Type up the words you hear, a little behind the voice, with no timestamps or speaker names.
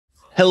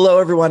Hello,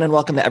 everyone, and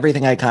welcome to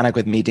Everything Iconic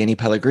with me, Danny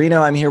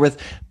Pellegrino. I'm here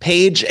with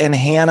Paige and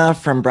Hannah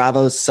from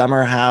Bravo's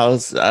Summer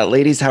House.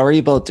 Ladies, how are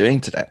you both doing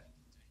today?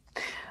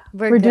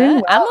 We're doing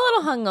well. I'm a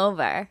little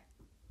hungover.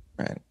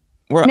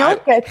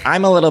 Right.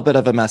 I'm a little bit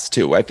of a mess,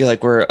 too. I feel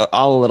like we're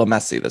all a little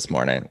messy this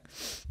morning.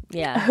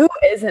 Yeah. Who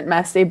isn't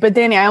messy? But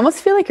Danny, I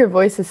almost feel like your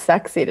voice is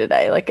sexy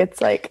today. Like it's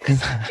like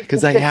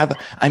because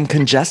I'm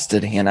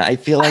congested, Hannah. I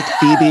feel like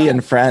Phoebe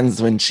and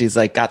Friends when she's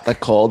like got the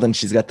cold and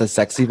she's got the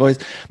sexy voice.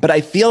 But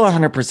I feel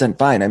 100%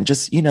 fine. I'm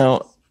just,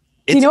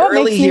 it's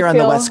early here on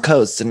the West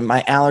Coast and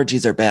my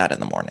allergies are bad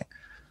in the morning.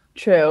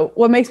 True.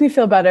 What makes me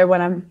feel better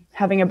when I'm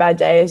having a bad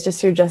day is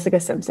just your Jessica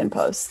Simpson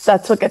posts.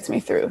 That's what gets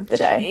me through the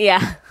day.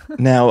 Yeah.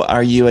 Now,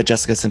 are you a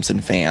Jessica Simpson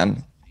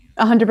fan?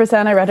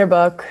 100%. I read her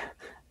book.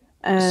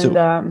 And she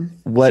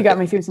got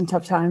me through some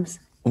tough times.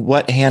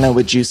 What, Hannah,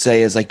 would you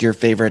say is like your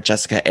favorite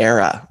Jessica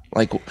era?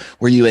 Like,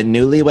 were you a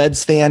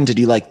Newlyweds fan? Did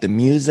you like the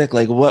music?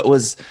 Like,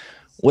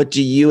 what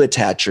do you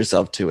attach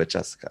yourself to with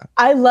Jessica?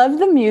 I love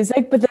the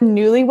music, but the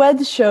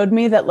Newlyweds showed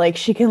me that like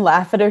she can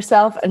laugh at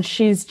herself and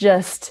she's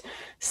just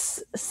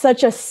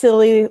such a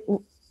silly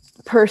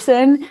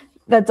person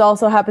that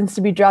also happens to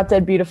be drop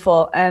dead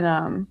beautiful.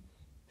 And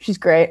she's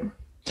great.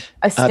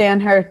 I stan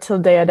her till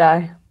the day I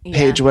die.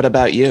 Paige, Yeah. what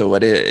about you?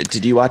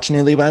 Did you watch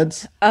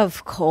Newlyweds?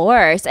 Of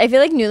course. I feel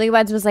like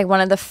Newlyweds was like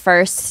one of the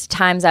first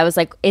times I was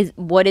like,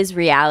 what is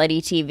reality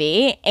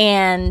TV?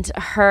 And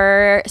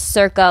her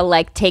circa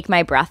like Take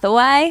My Breath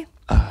Away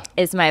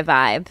is my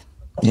vibe.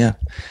 Yeah.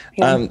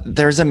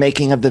 There's a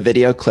making of the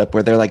video clip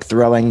where they're like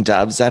throwing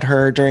doves at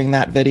her during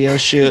that video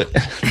shoot.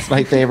 It's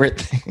my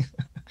favorite thing.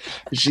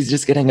 She's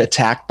just getting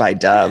attacked by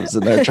doves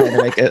and they're trying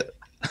to make it.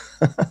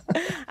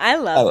 I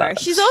love her.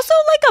 She's also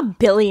like a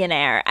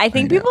billionaire. I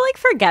think people like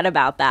forget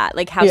about that,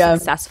 like how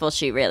successful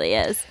she really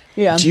is.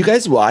 Yeah. Do you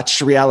guys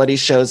watch reality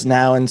shows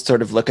now and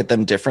sort of look at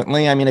them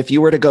differently? I mean, if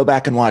you were to go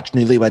back and watch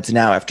Newlyweds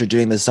now after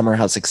doing the Summer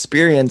House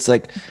experience,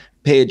 like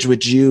Paige,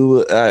 would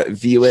you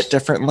view it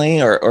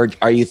differently, or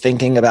are you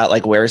thinking about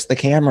like where's the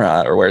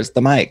camera or where's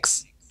the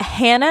mics?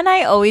 Hannah and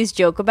I always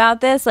joke about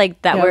this, like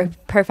that we're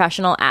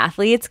professional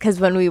athletes, because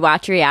when we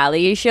watch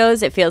reality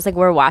shows, it feels like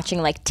we're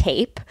watching like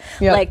tape.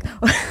 Like,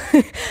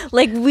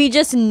 like we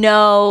just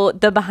know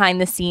the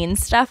behind the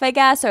scenes stuff, I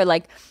guess, or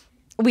like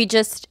we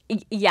just,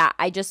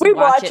 I just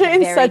watch it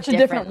in such a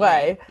different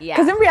way. Yeah,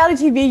 because in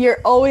reality TV,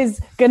 you're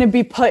always gonna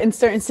be put in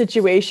certain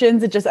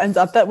situations. It just ends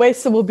up that way.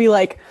 So we'll be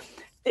like,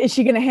 is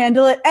she going to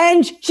handle it?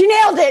 And she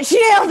nailed it. She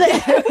nailed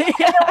it.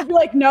 And I'll be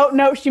like,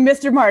 no, she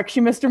missed her mark. She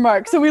missed her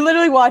mark. So we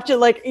literally watch it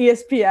like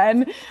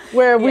ESPN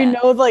where we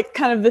know like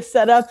kind of the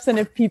setups and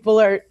if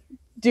people are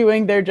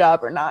doing their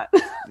job or not.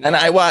 And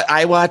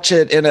I watch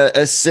it in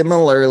a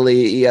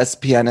similarly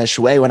ESPN-ish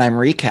way when I'm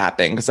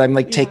recapping because I'm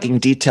like taking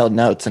detailed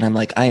notes and I'm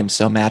like, I am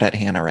so mad at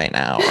Hannah right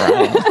now.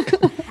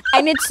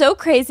 And it's so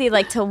crazy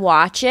like to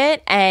watch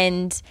it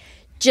and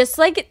just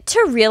like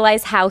to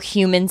realize how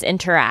humans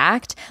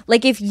interact.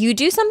 Like if you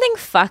do something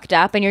fucked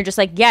up and you're just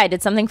like, I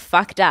did something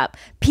fucked up,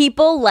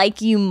 people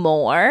like you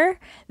more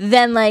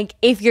than like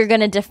if you're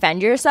going to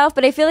defend yourself.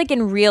 But I feel like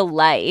in real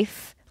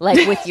life,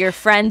 like with your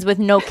friends with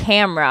no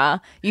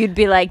camera, you'd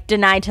be like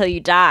deny till you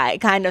die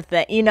kind of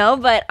thing,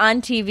 but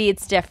on TV,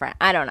 it's different.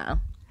 I don't know.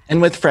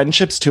 And with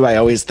friendships too, I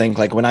always think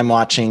like when I'm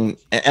watching,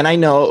 and I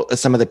know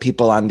some of the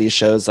people on these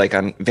shows, like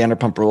on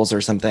Vanderpump Rules or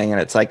something, and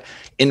it's like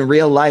in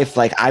real life,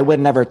 like I would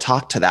never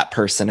talk to that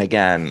person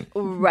again.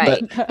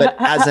 Right. But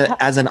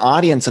as an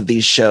audience of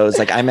these shows,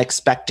 like I'm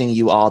expecting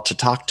you all to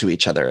talk to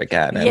each other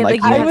again. And like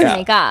you have to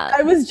make up.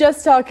 I was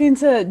just talking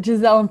to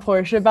Giselle and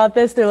Portia about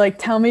this. They're like,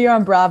 tell me you're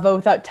on Bravo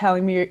without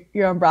telling me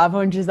you're on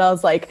Bravo. And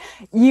Giselle's like,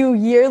 you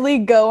yearly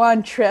go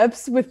on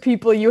trips with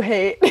people you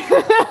hate.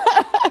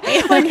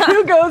 Like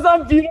who goes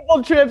on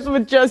beautiful trips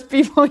with just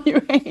people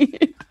you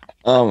hate?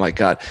 Oh my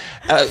God.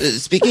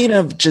 Speaking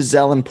of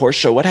Giselle and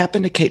Portia, what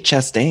happened to Kate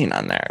Chastain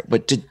on there?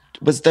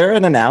 Was there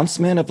an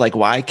announcement of like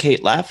why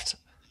Kate left?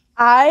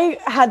 I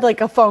had like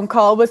a phone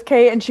call with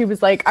Kate and she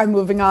was like, I'm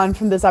moving on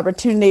from this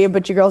opportunity,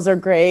 but you girls are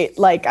great.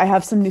 Like I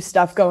have some new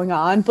stuff going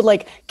on. But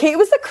like Kate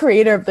was the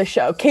creator of the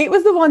show. Kate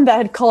was the one that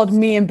had called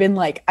me and been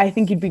like, I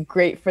think you'd be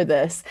great for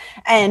this.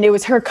 And it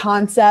was her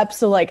concept.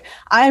 So like,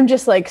 I'm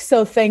just like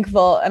so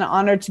thankful and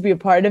honored to be a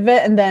part of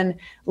it. And then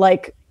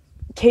like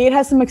Kate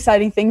has some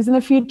exciting things in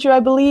the future,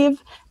 I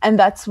believe. And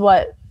that's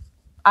what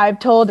I've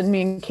told. And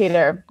me and Kate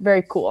are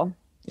very cool.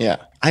 Yeah.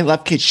 I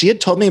love Kate. She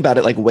had told me about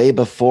it like way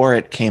before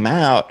it came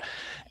out.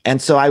 And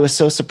so I was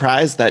so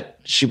surprised that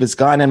she was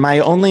gone. And my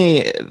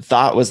only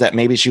thought was that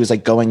maybe she was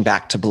like going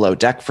back to Below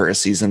Deck for a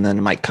season,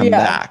 then might come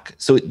back.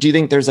 So do you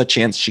think there's a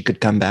chance she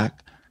could come back?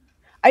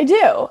 I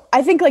do.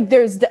 I think like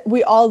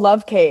we all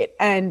love Kate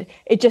and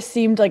it just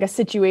seemed like a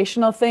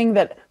situational thing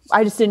that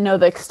I just didn't know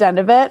the extent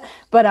of it.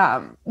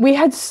 But we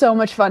had so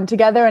much fun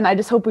together, and I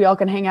just hope we all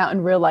can hang out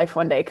in real life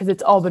one day because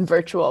it's all been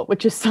virtual,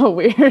 which is so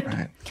weird.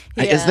 Right.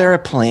 Yeah. Is there a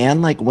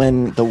plan, like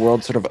when the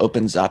world sort of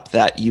opens up,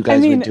 that you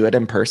guys would do it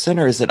in person,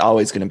 or is it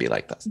always going to be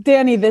like this?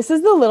 Danny, this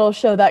is the little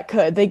show that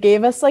could. They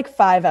gave us like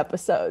 5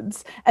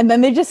 episodes, and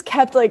then they just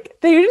kept like,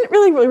 they didn't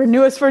really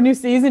renew us for a new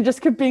season,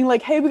 just kept being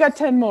like, hey, we got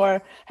 10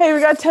 more. Hey,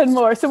 we got 10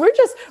 more. So we're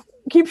just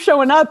keep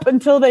showing up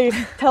until they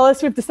tell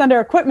us we have to send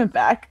our equipment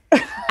back.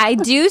 I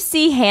do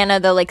see Hannah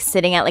though, like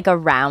sitting at like a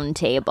round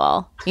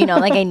table, you know,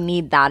 like I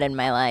need that in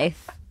my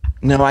life.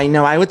 No, I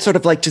know. I would sort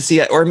of like to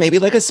see it, or maybe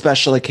like a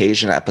special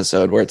occasion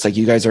episode where it's like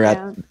you guys are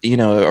at, you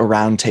know, a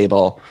round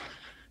table.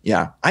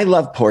 Yeah. I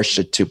love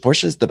Portia too.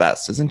 Portia's the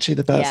best. Isn't she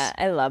the best? Yeah,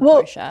 I love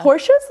Portia.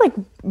 Portia's like,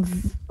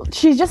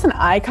 she's just an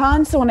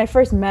icon. So when I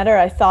first met her,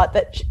 I thought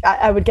that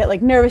I would get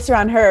like nervous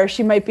around her.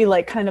 She might be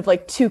like kind of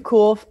like too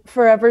cool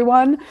for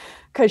everyone,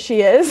 because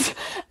she is.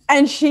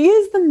 And she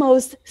is the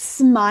most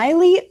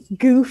smiley,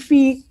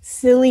 goofy,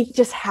 silly,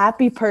 just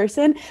happy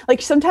person.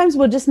 Like sometimes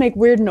we'll just make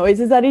weird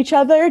noises at each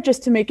other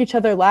just to make each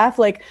other laugh.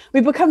 Like we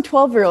become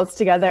 12-year-olds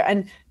together,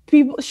 and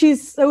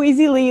she's so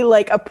easily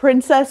like a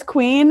princess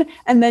queen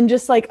and then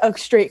just like a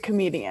straight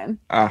comedian.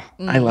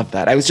 I love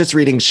that. I was just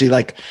reading, she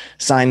like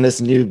signed this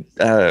new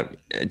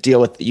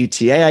deal with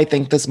UTA, I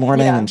think, this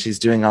morning, and she's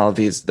doing all of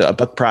these, a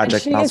book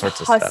project and all sorts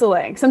of stuff.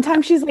 Hustling.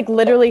 Sometimes she's like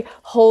literally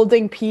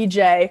holding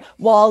PJ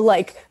while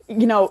like,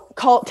 you know,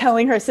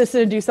 telling her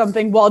assistant to do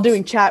something while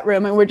doing chat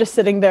room, and we're just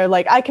sitting there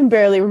like, I can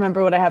barely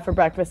remember what I had for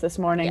breakfast this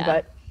morning,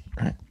 but.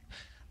 Right.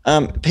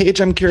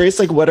 Paige, I'm curious,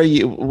 like, what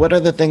are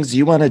the things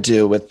you want to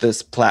do with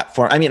this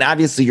platform? I mean,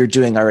 obviously you're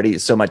doing already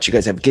so much. You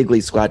guys have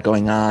Giggly Squad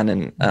going on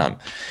and,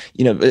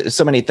 you know,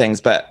 so many things,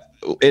 but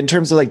in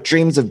terms of like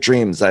dreams of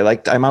dreams,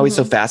 I'm always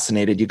so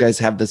fascinated. You guys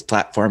have this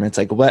platform. It's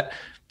like, what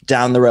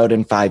down the road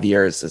in 5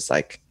 years is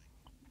like,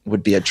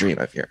 would be a dream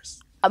of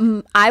yours?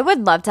 I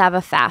would love to have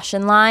a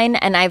fashion line,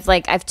 and I've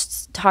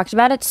talked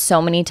about it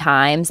so many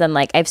times, and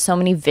like I have so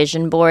many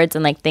vision boards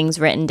and like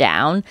things written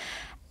down.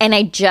 And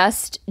I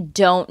just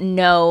don't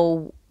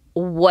know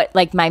what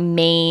like my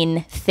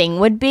main thing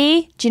would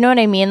be. Do you know what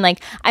I mean?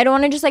 Like, I don't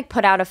want to just like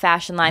put out a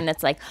fashion line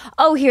that's like,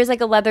 oh, here's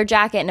like a leather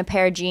jacket and a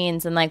pair of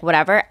jeans and like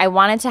whatever. I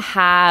wanted to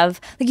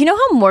have, like, you know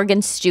how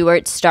Morgan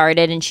Stewart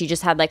started and she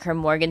just had like her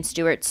Morgan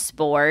Stewart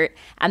Sport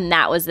and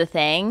that was the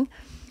thing.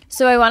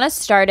 So I want to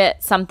start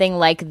at something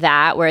like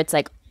that where it's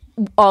like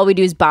all we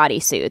do is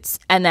bodysuits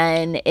and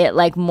then it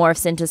like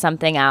morphs into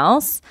something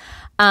else.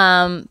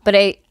 But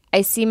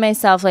I see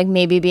myself like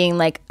maybe being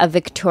like a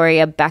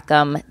Victoria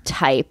Beckham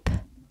type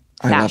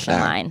fashion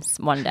lines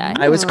one day.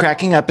 I was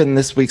cracking up in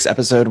this week's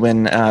episode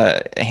when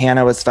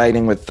Hannah was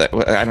fighting with, I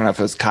don't know if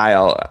it was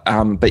Kyle,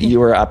 but you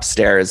were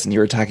upstairs and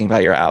you were talking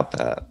about your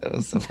outfit. It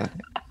was so funny.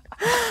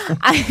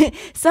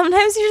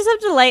 Sometimes you just have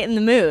to lighten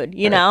the mood,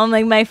 you know?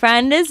 Like my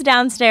friend is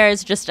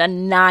downstairs just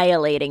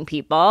annihilating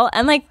people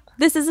and like,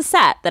 this is a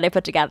set that I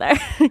put together.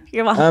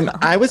 You're welcome.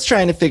 I was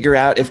trying to figure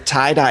out if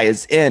tie-dye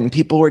is in.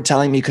 People were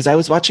telling me, because I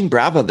was watching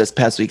Bravo this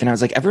past week, and I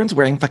was like, everyone's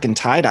wearing fucking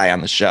tie-dye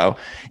on the show.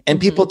 And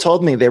people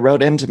told me, they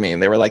wrote into me,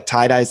 and they were like,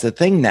 tie-dye's a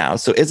thing now.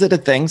 So is it a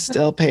thing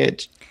still,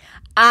 Paige?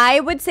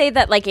 I would say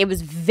that like it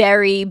was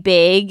very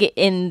big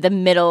in the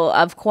middle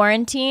of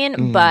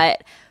quarantine,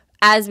 but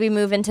as we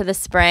move into the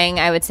spring,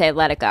 I would say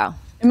let it go.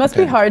 It must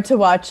be hard to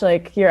watch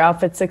like your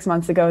outfit 6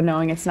 months ago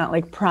knowing it's not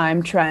like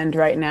prime trend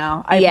right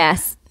now.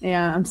 Yes.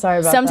 Yeah, I'm sorry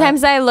about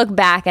Sometimes that. I look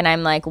back and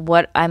I'm like,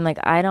 what? I'm like,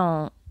 I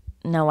don't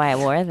know why I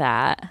wore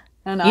that.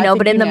 I know, you know,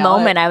 but in the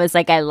moment, I was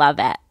like, I love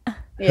it.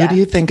 Yeah. Who do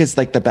you think is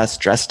like the best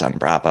dressed on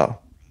Bravo?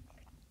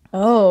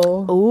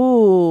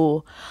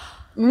 Oh.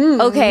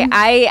 Ooh. Okay,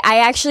 I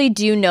actually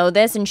do know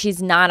this, and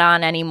she's not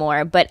on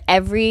anymore, but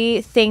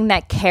everything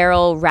that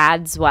Carol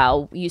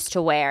Radswell used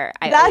to wear,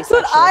 That's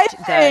what I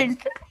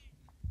think.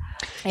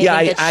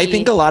 I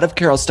think a lot of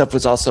Carol's stuff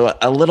was also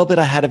a little bit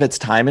ahead of its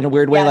time in a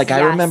weird way. I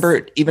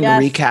remember even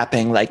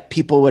recapping, like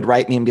people would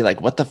write me and be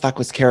like, what the fuck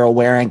was Carol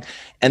wearing?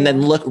 And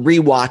then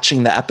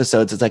rewatching the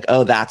episodes, it's like,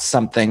 oh, that's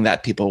something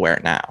that people wear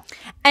now.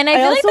 And I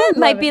feel like that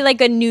might be like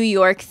a New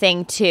York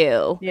thing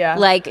too. Yeah.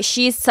 Like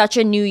she's such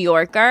a New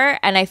Yorker,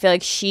 and I feel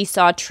like she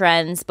saw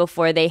trends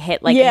before they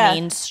hit like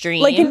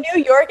mainstream. Like in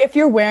New York, if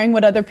you're wearing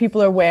what other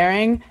people are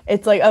wearing,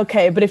 it's like,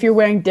 okay. But if you're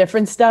wearing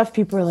different stuff,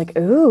 people are like,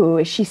 ooh,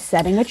 is she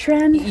setting a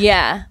trend?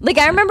 Yeah. Like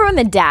I remember when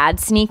the dad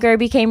sneaker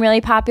became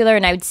really popular,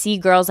 and I would see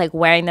girls like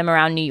wearing them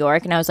around New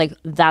York, and I was like,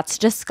 that's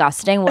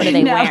disgusting. What are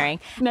they wearing?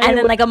 And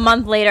then like a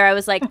month later, I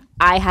was like,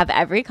 I have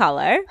every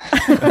color.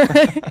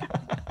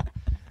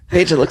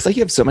 Paige, it looks like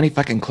you have so many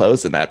fucking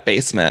clothes in that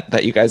basement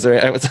that you guys are.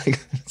 I was like,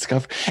 let's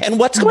go. And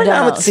what's going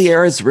on with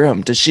Sierra's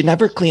room? Does she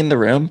never clean the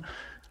room?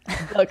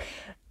 Look,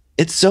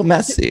 it's so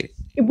messy.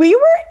 We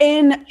were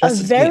in a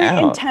very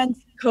intense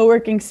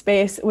co-working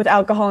space with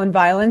alcohol and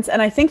violence,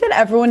 and I think that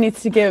everyone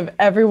needs to give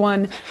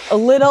everyone a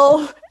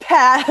little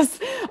pass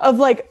of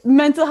like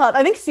mental health.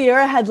 I think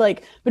Sierra had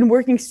like been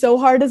working so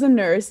hard as a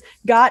nurse,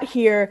 got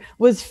here,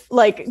 was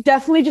like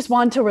definitely just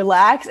wanted to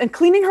relax, and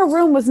cleaning her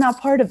room was not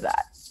part of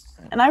that.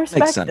 And I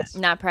respect it.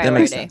 Not That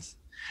makes priority. sense.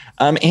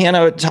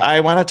 Hannah, I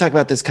want to talk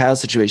about this Kyle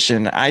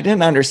situation. I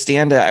didn't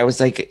understand it. I was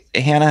like,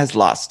 Hannah has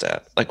lost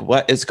it. Like,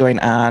 what is going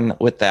on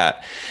with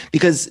that?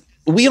 Because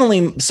we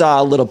only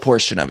saw a little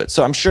portion of it.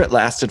 So I'm sure it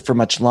lasted for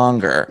much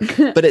longer.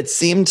 But it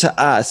seemed to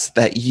us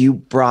that you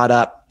brought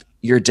up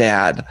your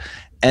dad.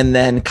 And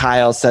then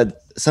Kyle said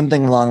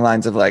something along the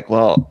lines of like,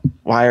 well,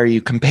 why are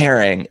you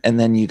comparing? And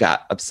then you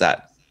got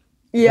upset.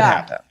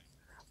 Yeah.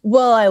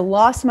 Well, I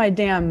lost my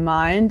damn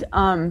mind.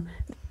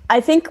 I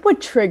think what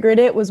triggered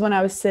it was when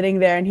I was sitting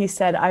there and he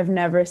said, I've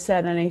never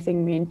said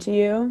anything mean to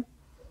you.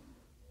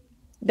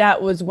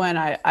 That was when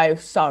I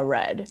saw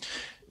red.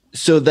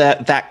 So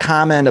that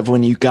comment of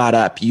when you got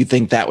up, you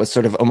think that was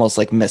sort of almost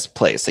like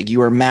misplaced. Like you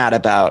were mad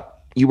about,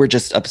 you were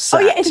just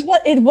upset. Oh yeah,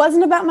 it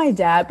wasn't about my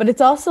dad, but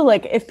it's also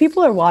like, if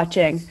people are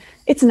watching,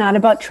 it's not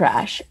about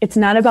trash. It's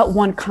not about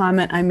one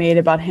comment I made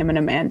about him and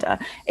Amanda.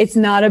 It's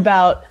not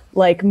about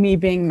like me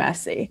being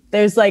messy.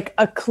 There's like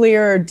a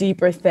clearer,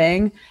 deeper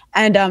thing.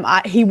 And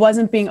he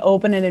wasn't being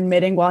open and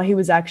admitting while he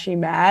was actually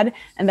mad.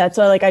 And that's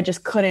why like I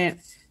just couldn't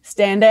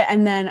stand it.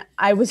 And then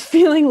I was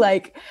feeling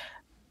like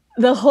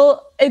it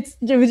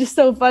was just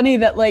so funny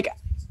that like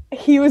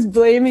he was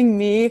blaming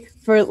me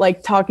for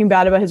like talking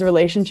bad about his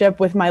relationship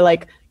with my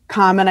like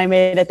comment I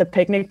made at the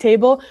picnic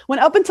table, when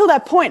up until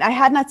that point I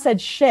had not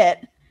said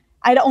shit.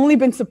 I'd only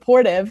been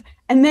supportive.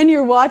 And then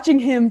you're watching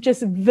him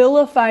just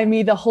vilify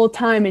me the whole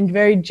time in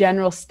very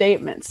general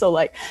statements. So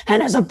like,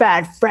 Hannah's a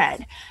bad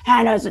friend.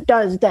 Hannah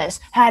does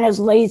this. Hannah's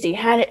lazy.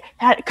 Hannah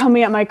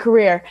coming at my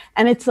career.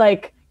 And it's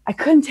like, I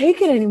couldn't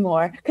take it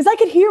anymore because I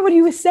could hear what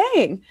he was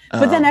saying.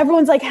 But then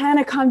everyone's like,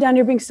 Hannah, calm down.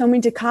 You're being so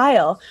mean to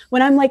Kyle.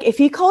 When I'm like, if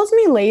he calls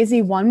me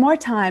lazy one more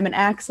time and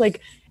acts like,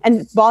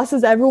 and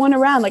bosses everyone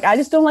around, like, I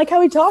just don't like how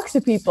he talks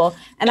to people.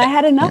 And I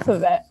had enough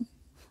of it.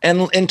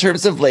 And in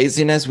terms of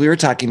laziness, we were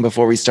talking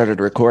before we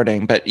started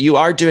recording, but you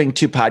are doing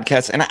 2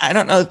 podcasts. And I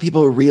don't know if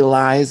people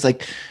realize,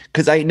 like,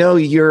 because I know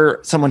you're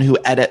someone who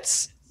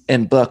edits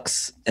and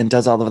books and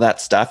does all of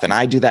that stuff. And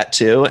I do that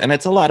too. And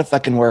it's a lot of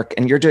fucking work.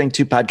 And you're doing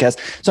 2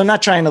 podcasts. So I'm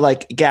not trying to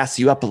like gas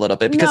you up a little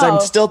bit because I'm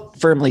still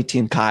firmly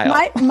Team Kyle.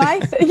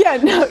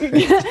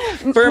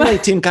 Firmly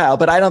Team Kyle,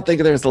 but I don't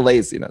think there's the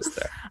laziness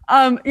there.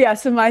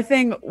 So my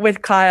thing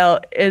with Kyle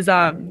is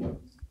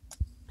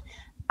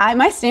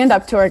my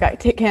stand-up tour got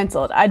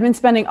canceled. I'd been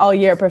spending all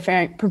year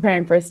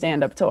preparing for a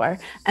stand-up tour.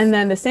 And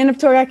then the stand-up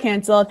tour got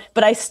canceled,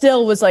 but I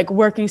still was like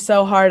working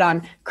so hard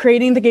on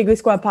creating the Giggly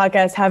Squad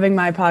podcast, having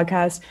my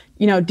podcast,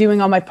 doing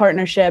all my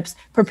partnerships,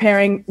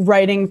 preparing,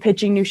 writing,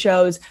 pitching new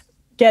shows,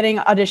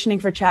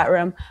 auditioning for Chat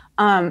Room.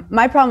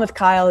 My problem with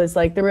Kyle is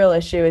like, the real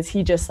issue is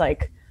he just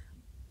like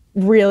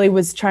really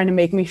was trying to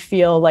make me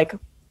feel like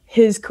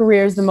his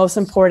career is the most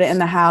important in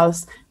the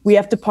house. We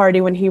have to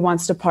party when he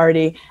wants to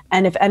party.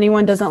 And if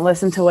anyone doesn't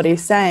listen to what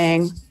he's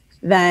saying,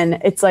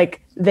 then it's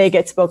like they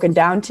get spoken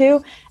down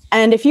to.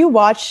 And if you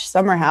watch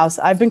Summer House,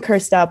 I've been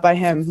cursed out by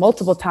him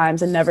multiple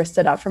times and never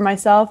stood up for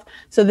myself.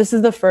 So this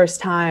is the first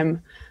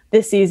time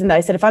this season that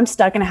I said, if I'm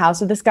stuck in a house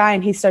with this guy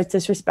and he starts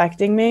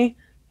disrespecting me,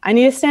 I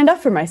need to stand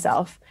up for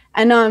myself.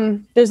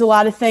 And there's a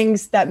lot of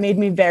things that made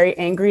me very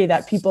angry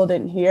that people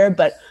didn't hear.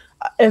 But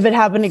if it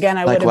happened again,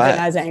 I would have been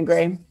as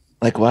angry.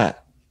 Like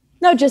what?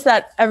 No, just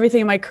that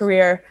everything in my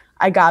career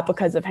I got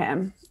because of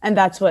him. And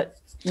that's what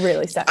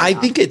really set me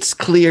off. think it's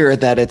clear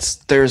that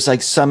there's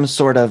like some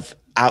sort of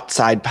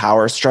outside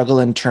power struggle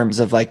in terms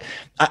of like,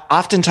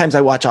 oftentimes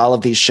I watch all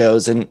of these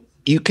shows and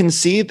you can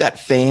see that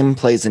fame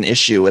plays an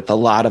issue with a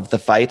lot of the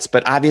fights,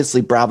 but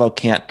obviously Bravo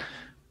can't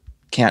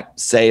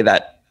say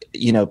that,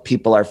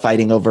 people are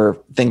fighting over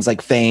things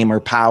like fame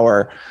or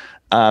power.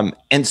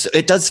 And so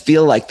it does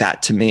feel like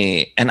that to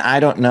me. And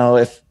I don't know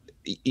if,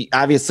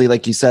 obviously,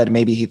 like you said,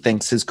 maybe he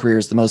thinks his career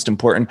is the most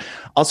important.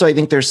 Also, I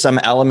think there's some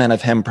element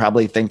of him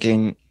probably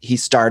thinking he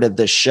started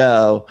this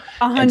show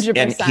 100%.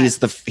 And he's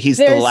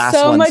the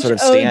last one sort of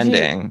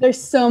standing.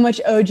 There's so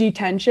much OG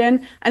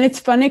tension. And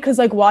it's funny because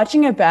like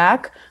watching it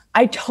back,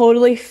 I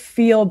totally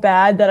feel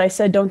bad that I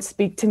said, don't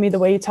speak to me the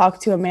way you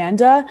talk to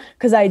Amanda,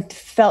 because I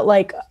felt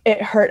like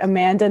it hurt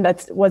Amanda and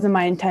that wasn't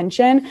my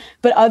intention.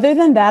 But other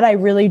than that, I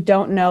really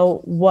don't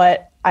know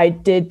what I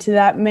did to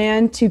that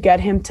man to get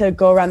him to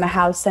go around the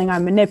house saying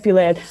I'm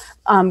manipulated,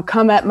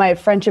 come at my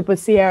friendship with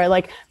Sierra.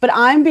 But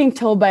I'm being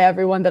told by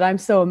everyone that I'm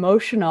so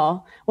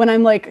emotional when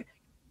I'm like,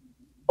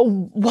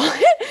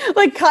 what?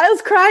 Like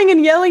Kyle's crying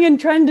and yelling and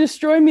trying to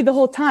destroy me the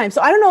whole time. So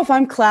I don't know if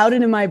I'm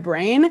clouded in my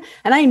brain.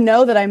 And I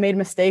know that I made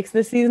mistakes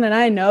this season. And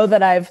I know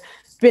that I've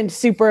been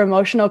super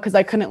emotional because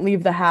I couldn't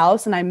leave the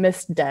house and I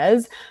missed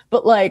Des.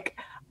 But like,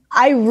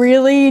 I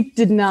really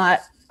did not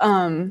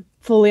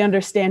fully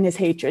understand his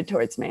hatred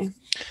towards me.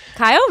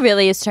 Kyle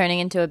really is turning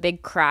into a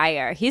big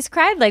crier. He's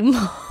cried like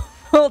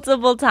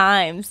multiple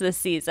times this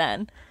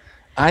season.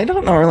 I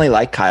don't normally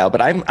like Kyle,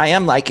 but I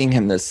am liking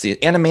him this season.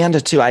 And Amanda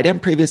too. I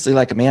didn't previously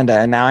like Amanda,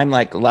 and now I'm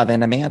like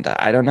loving Amanda.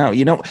 I don't know.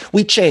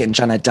 We change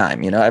on a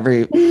dime.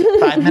 Every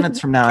 5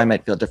 minutes from now, I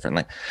might feel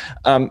differently.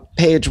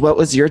 Paige, what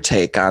was your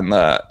take on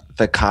the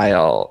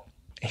Kyle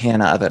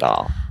Hannah of it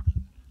all?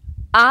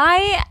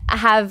 I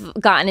have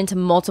gotten into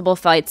multiple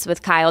fights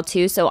with Kyle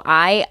too, so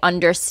I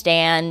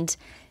understand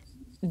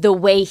the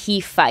way he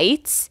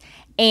fights.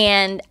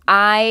 And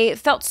I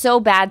felt so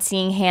bad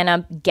seeing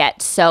Hannah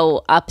get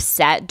so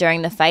upset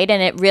during the fight.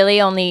 And it really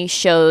only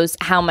shows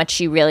how much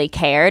she really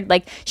cared.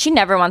 Like, she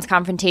never wants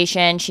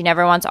confrontation. She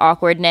never wants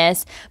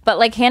awkwardness. But,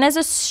 like, Hannah's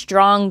a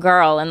strong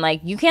girl. And,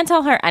 like, you can't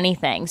tell her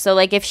anything. So,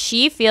 like, if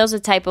she feels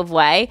a type of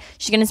way,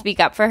 she's going to speak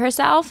up for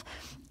herself.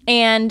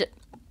 And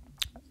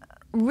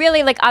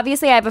really, like,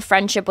 obviously I have a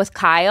friendship with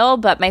Kyle.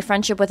 But my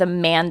friendship with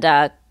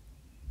Amanda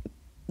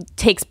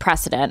takes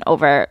precedent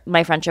over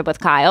my friendship with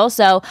Kyle.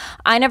 So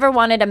I never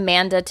wanted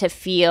Amanda to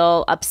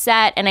feel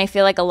upset. And I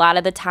feel like a lot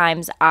of the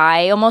times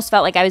I almost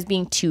felt like I was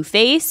being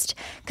two-faced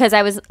because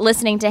I was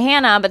listening to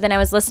Hannah, but then I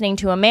was listening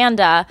to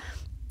Amanda.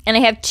 And I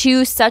have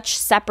two such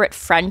separate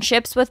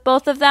friendships with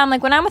both of them.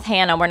 Like, when I'm with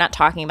Hannah, we're not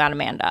talking about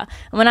Amanda.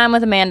 And when I'm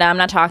with Amanda, I'm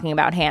not talking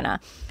about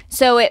Hannah.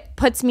 So it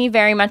puts me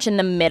very much in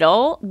the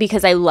middle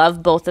because I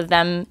love both of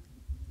them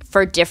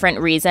for different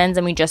reasons,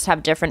 and we just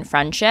have different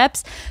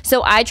friendships.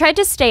 So I tried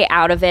to stay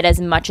out of it as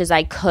much as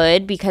I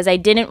could because I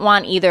didn't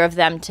want either of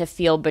them to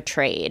feel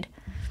betrayed.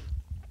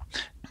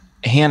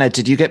 Hannah,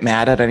 did you get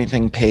mad at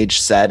anything Paige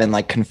said in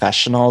like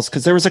confessionals?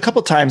 Because there was a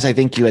couple times I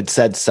think you had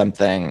said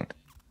something.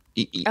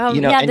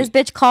 Yeah, this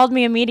bitch called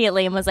me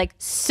immediately and was like,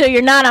 "So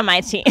you're not on my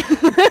team."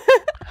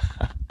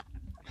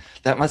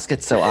 That must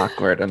get so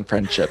awkward in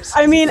friendships.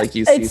 I mean, like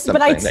you see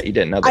something that you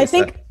didn't know. I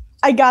think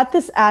I got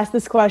asked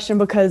this question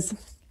because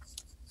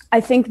I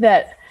think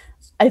that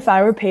if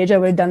I were Paige, I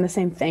would have done the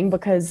same thing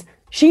because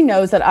she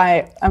knows that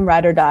I'm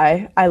ride or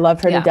die. I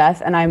love her to death,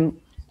 and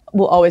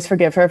will always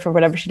forgive her for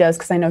whatever she does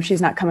because I know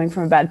she's not coming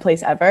from a bad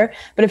place ever.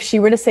 But if she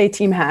were to say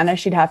Team Hannah,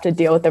 she'd have to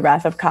deal with the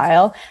wrath of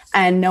Kyle,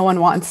 and no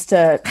one wants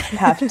to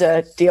have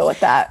to deal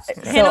with that.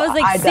 Hannah was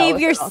like, "Save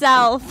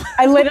yourself."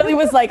 I literally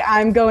was like,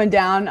 "I'm going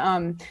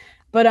down."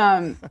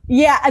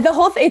 Yeah, the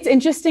whole it's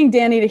interesting,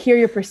 Danny, to hear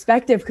your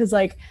perspective because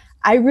like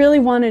I really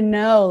want to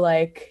know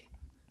like.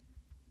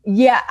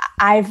 Yeah,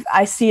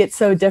 I see it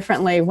so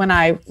differently when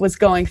I was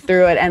going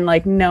through it and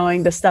like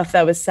knowing the stuff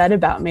that was said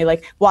about me.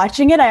 Like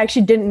watching it, I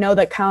actually didn't know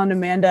that Kyle and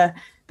Amanda,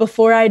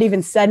 before I'd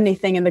even said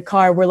anything in the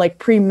car, were like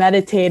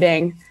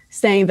premeditating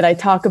saying that I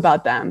talk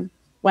about them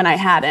when I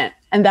hadn't.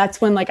 And that's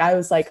when like I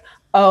was like,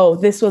 oh,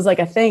 this was like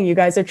a thing. You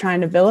guys are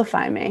trying to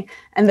vilify me.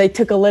 And they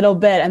took a little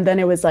bit, and then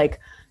it was like,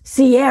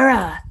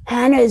 Sierra,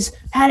 Hannah's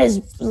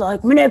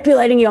like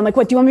manipulating you. I'm like,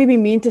 what, do you want me to be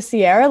mean to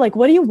Sierra? Like,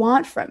 what do you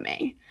want from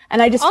me?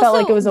 And I just felt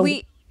like it was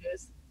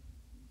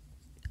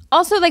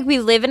Also, like, we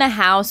live in a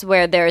house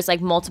where there's, like,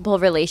 multiple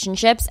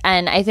relationships,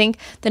 and I think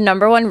the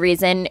number one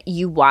reason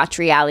you watch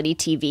reality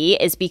TV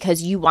is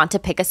because you want to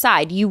pick a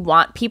side. You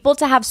want people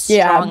to have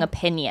strong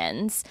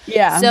opinions.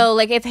 Yeah. So,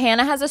 like, if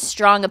Hannah has a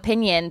strong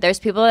opinion, there's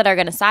people that are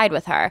going to side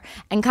with her.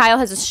 And Kyle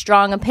has a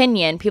strong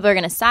opinion, people are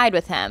going to side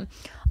with him.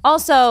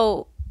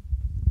 Also,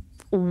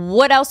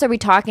 what else are we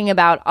talking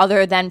about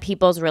other than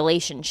people's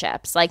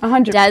relationships? Like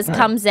 100%. Des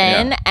comes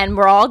in and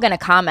we're all going to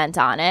comment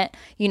on it.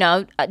 You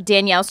know,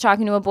 Danielle's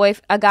talking to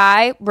a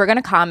guy. We're going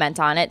to comment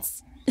on it.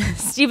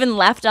 Steven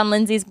left on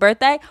Lindsay's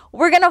birthday.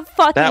 We're going to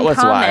fucking comment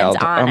wild.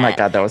 on it. Oh my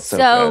God, that was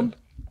so good.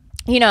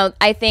 You know,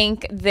 I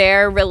think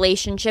their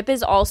relationship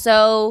is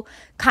also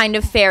kind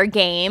of fair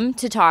game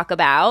to talk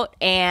about.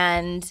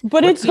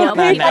 But it's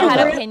okay.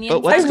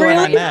 But what's going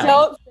on now? I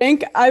don't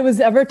think I was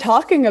ever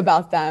talking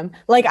about them.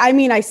 Like, I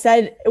mean, I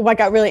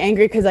got really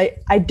angry because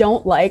I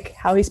don't like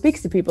how he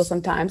speaks to people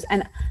sometimes.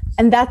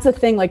 And that's the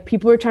thing. Like,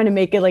 people were trying to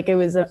make it like it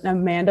was an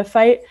Amanda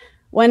fight.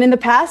 When in the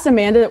past,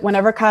 Amanda,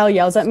 whenever Kyle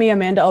yells at me,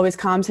 Amanda always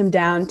calms him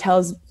down,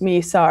 tells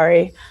me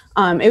sorry.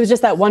 It was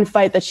just that one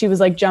fight that she was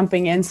like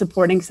jumping in,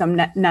 supporting some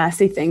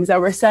nasty things that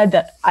were said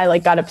that I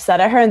like got upset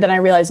at her. And then I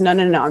realized, no,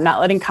 I'm not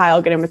letting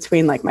Kyle get in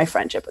between like my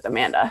friendship with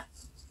Amanda.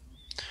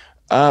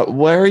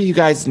 Where are you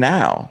guys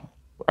now?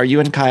 Are you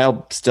and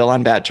Kyle still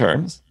on bad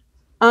terms?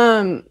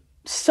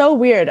 So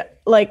weird.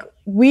 Like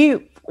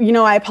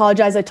I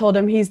apologize. I told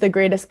him he's the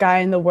greatest guy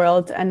in the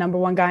world and number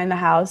one guy in the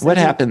house. What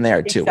happened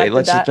there too? Wait,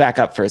 let's just back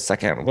up for a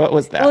second. What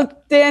was that?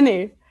 Well,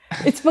 Danny,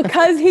 it's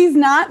because he's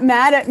not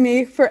mad at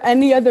me for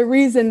any other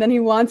reason than he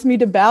wants me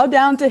to bow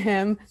down to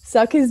him,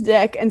 suck his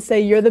dick, and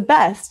say, you're the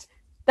best.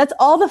 That's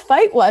all the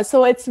fight was.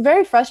 So it's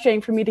very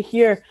frustrating for me to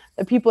hear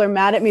that people are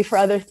mad at me for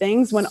other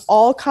things when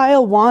all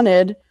Kyle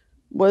wanted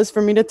was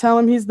for me to tell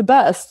him he's the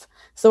best.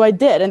 So I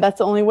did. And that's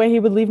the only way he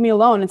would leave me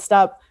alone and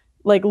stop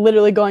like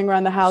literally going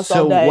around the house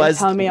all day and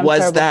telling me I'm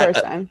a terrible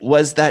person.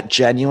 Was that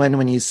genuine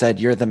when you said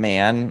you're the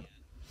man?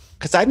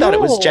 Because I thought it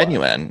was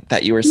genuine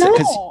that you were saying.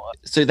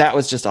 So that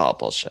was just all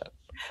bullshit.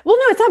 Well,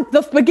 no, it's not.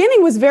 The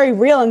beginning was very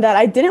real in that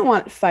I didn't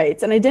want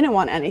fights and I didn't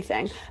want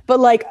anything.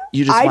 But like,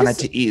 you just wanted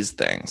to ease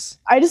things.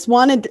 I just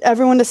wanted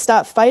everyone to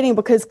stop fighting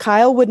because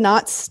Kyle would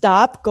not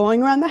stop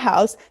going around the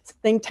house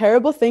saying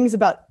terrible things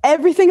about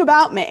everything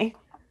about me.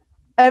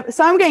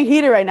 So I'm getting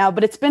heated right now,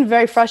 but it's been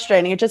very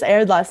frustrating. It just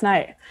aired last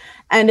night.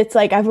 And it's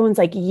like, everyone's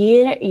like,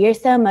 you're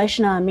so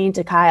emotional and mean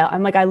to Kyle.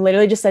 I'm like, I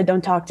literally just said,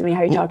 don't talk to me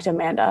how you talk to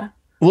Amanda.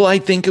 Well, I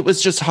think it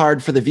was just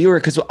hard for the viewer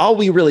because all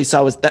we really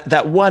saw was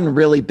that one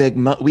really big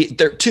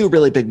there are two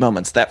really big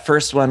moments. That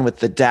first one with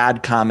the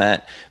dad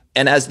comment,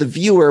 and as the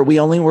viewer, we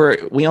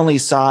only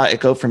saw it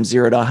go from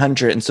 0 to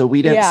 100, and so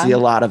we didn't see a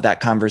lot of that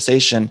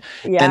conversation.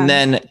 Yeah.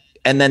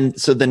 And then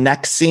so the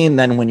next scene,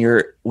 then when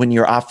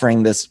you're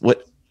offering this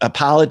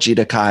apology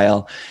to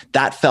Kyle,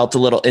 that felt a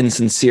little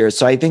insincere.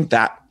 So I think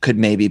that could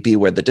maybe be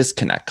where the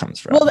disconnect comes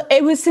from. Well,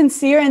 it was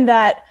sincere in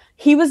that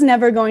he was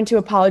never going to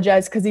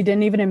apologize because he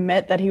didn't even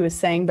admit that he was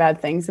saying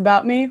bad things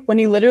about me. When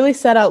he literally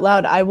said out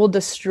loud, I will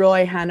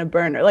destroy Hannah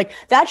Berner. Like,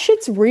 that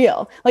shit's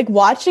real. Like,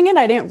 watching it,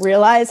 I didn't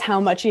realize how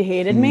much he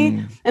hated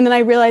me. And then I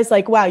realized,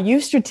 like, wow, you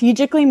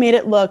strategically made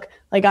it look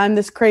like I'm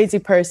this crazy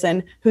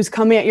person who's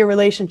coming at your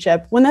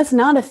relationship when that's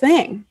not a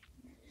thing.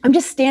 I'm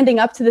just standing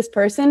up to this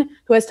person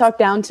who has talked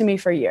down to me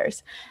for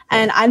years.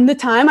 And at the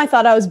time, I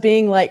thought I was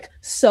being like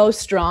so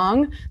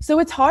strong. So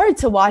it's hard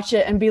to watch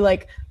it and be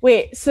like,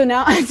 wait, so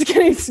now I'm just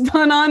getting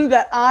spun on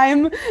that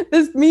I'm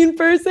this mean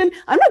person.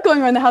 I'm not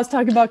going around the house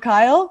talking about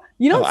Kyle.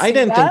 You don't. I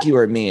didn't think you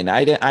were mean.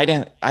 I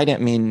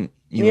didn't mean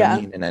you were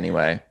mean in any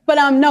way.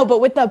 But no,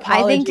 but with the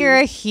apology, I think you're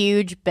a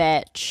huge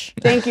bitch.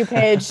 Thank you,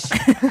 Paige.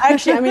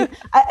 Actually, I mean,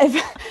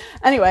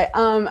 anyway,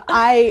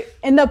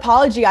 in the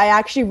apology, I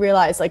actually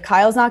realized like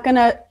Kyle's not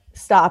gonna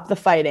stop the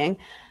fighting,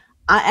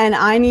 and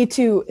I need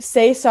to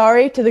say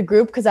sorry to the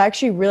group because I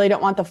actually really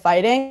don't want the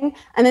fighting.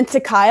 And then to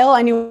Kyle,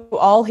 I knew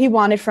all he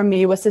wanted from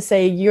me was to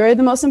say, "You're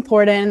the most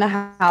important in the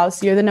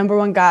house. You're the number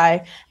one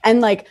guy."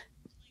 And like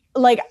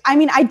I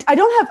mean, I'm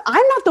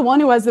not the one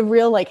who has the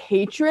real like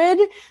hatred.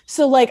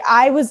 So like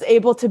I was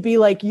able to be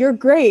like, you're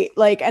great.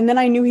 Like, and then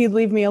I knew he'd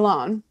leave me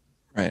alone.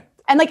 Right.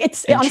 And like,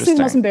 it's honestly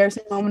the most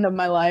embarrassing moment of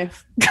my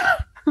life.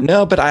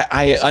 No, but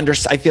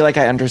I feel like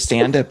I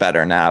understand it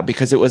better now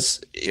because it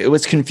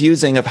was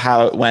confusing of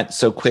how it went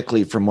so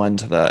quickly from one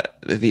to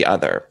the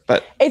other.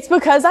 But it's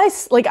because I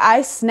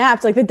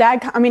snapped like the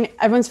dad. I mean,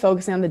 everyone's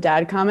focusing on the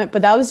dad comment,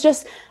 but that was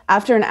just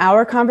after an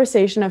hour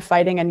conversation of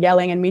fighting and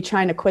yelling and me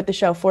trying to quit the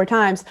show 4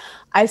 times.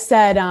 I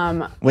said,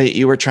 "Wait,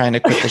 you were trying to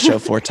quit the show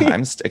 4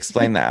 times?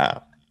 Explain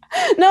that."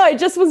 No, I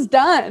just was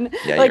done.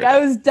 Yeah, like I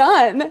was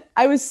done.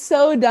 I was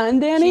so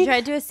done, Danny. She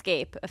tried to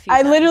escape a few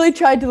times. I literally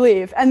tried to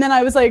leave, and then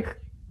I was like.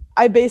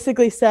 I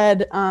basically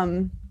said,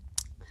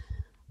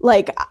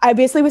 like, I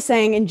basically was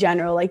saying in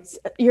general, like,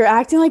 you're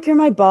acting like you're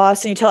my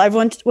boss and you tell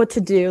everyone what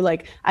to do,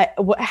 like,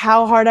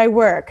 how hard I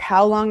work,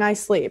 how long I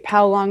sleep,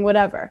 how long,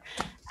 whatever.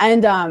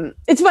 And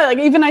it's funny, like,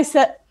 even I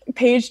said,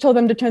 Paige told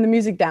them to turn the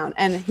music down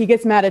and he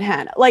gets mad at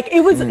Hannah. Like,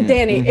 it was,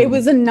 Danny, it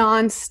was a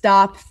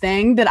nonstop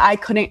thing that I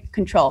couldn't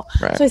control.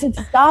 Right. So I said,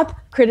 stop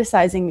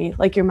criticizing me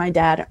like you're my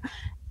dad.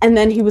 And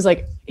then he was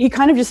like, he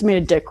kind of just made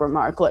a dick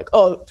remark, like,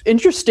 "Oh,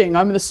 interesting.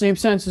 I'm in the same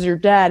sense as your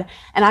dad."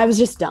 And I was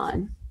just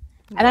done.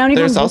 And I don't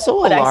even. There's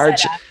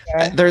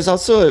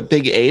also a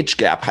big age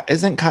gap.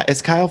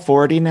 Is Kyle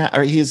 40 now,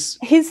 or he's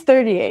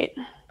 38?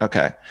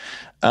 Okay.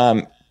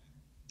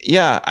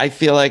 Yeah, I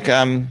feel like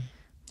I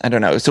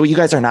don't know. So you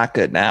guys are not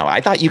good now.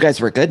 I thought you guys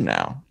were good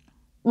now.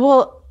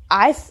 Well,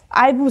 I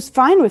was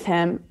fine with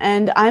him,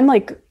 and I'm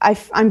like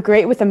I'm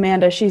great with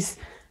Amanda.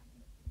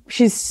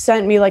 She's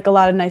sent me like a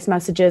lot of nice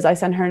messages. I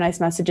sent her nice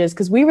messages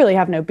because we really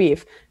have no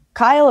beef.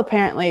 Kyle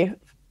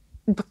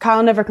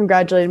never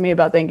congratulated me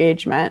about the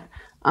engagement,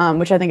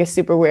 which I think is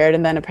super weird.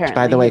 And then apparently,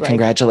 by the way,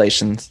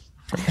 congratulations.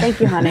 Thank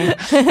you, honey.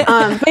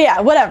 But yeah,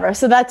 whatever.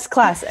 So that's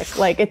classic.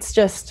 Like it's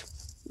just,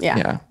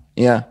 yeah.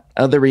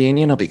 Oh, the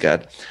reunion will be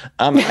good.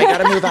 I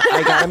gotta move on.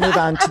 I gotta move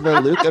on to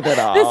the Luke of it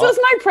all. This was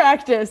my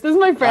practice.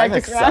 I'm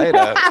excited.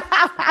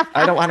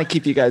 I don't want to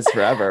keep you guys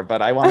forever,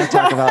 but I want to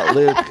talk about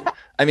Luke.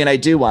 I mean, I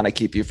do want to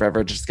keep you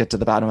forever. Just get to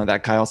the bottom of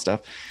that Kyle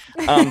stuff.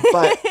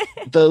 But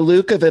the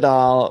Luke of it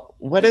all.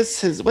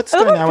 What's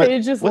going on with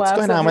his music? What's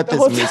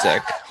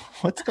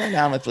going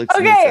on with Luke's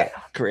music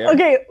career?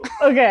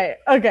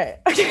 Okay.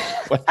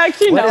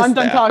 Actually, no, I'm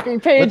done talking.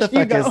 Paige, what the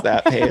fuck is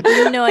that, Paige?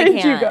 No, I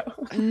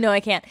can't. No, I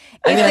can't.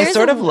 I mean, I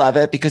sort of love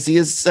it because he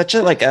is such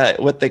a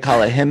what they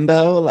call a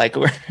himbo. Like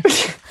we're.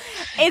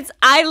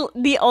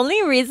 The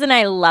only reason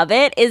I love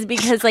it is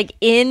because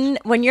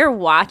when you're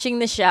watching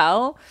the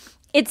show,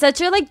 it's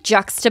such a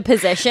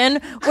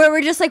juxtaposition where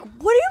we're just like,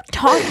 what are you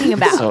talking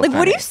about? So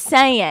what are you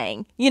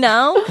saying? You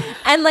know?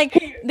 And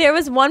there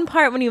was one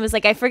part when he was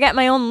like, I forget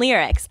my own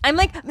lyrics. I'm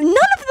like, none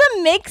of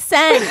them make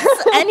sense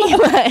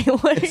anyway.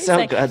 It's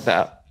so good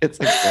though. It's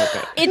so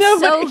good.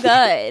 It's so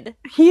good.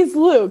 He's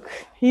Luke.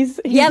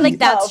 He's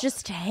that's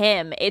just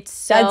him.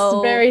 That's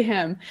very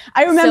him.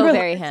 I remember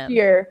last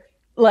year.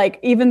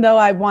 Even though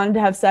I wanted to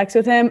have sex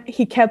with him,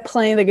 he kept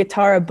playing the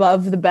guitar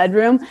above the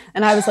bedroom.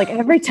 And I was like,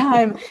 every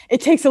time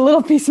it takes a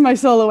little piece of my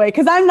soul away.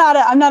 Cause I'm not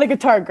a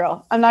guitar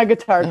girl.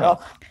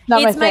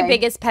 It's my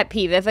biggest pet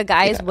peeve. If a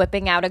guy is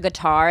whipping out a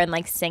guitar and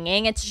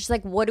singing, it's just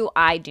what do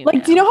I do now?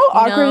 Do you know how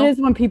awkward it is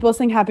when people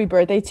sing happy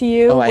birthday to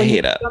you? Oh, I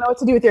hate it. You don't know what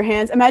to do with your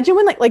hands. Imagine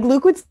when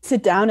Luke would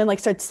sit down and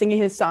start singing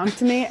his song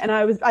to me. And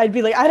I'd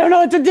be like, I don't know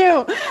what to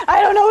do.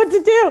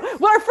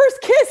 Well, our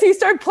first kiss, he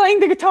started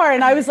playing the guitar.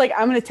 And I was like,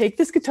 I'm going to take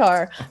this guitar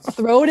guitar,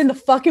 throw it in the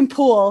fucking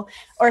pool,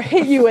 or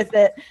hit you with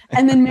it,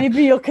 and then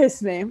maybe you'll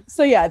kiss me.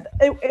 So yeah,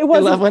 it was.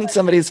 I love when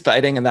somebody's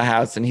fighting in the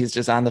house and he's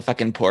just on the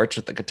fucking porch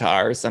with the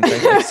guitar or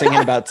something, like singing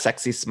about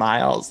sexy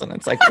smiles, and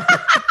it's like,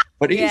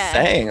 what are you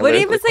saying? What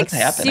if it's like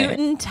happening? suit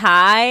and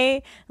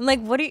tie? I'm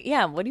like, what are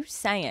you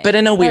saying? But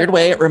in a weird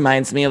way, it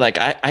reminds me, like,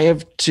 I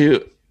have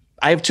two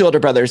older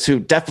brothers who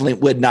definitely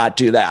would not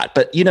do that.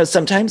 But, you know,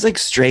 sometimes like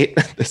straight,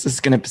 this is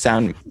going to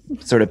sound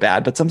sort of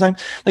bad, but sometimes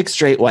like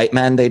straight white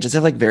men, they just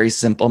have like very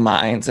simple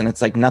minds. And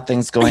it's like,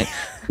 nothing's going,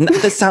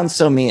 this sounds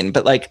so mean,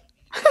 but like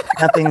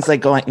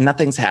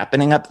nothing's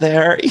happening up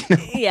there. You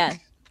know? Yeah.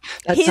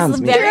 That he's sounds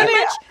mean. very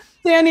much,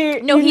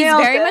 Danny, no, he's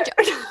very much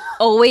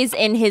always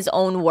in his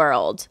own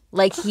world.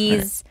 Like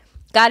he's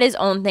got his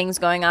own things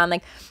going on.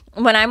 Like,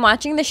 when I'm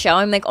watching the show,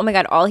 I'm like, oh my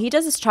God, all he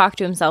does is talk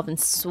to himself and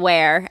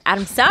swear at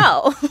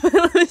himself.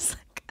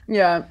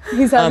 Yeah,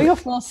 he's having a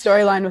full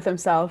storyline with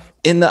himself.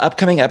 In the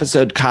upcoming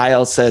episode,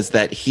 Kyle says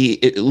that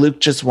Luke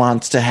just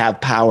wants to have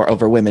power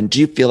over women. Do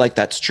you feel like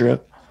that's true?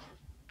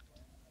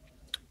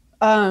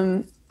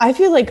 I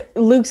feel like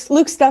Luke's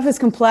stuff is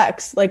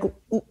complex. Like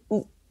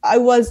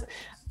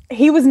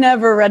he was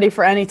never ready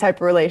for any type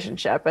of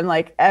relationship, and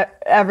like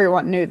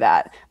everyone knew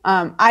that.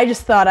 I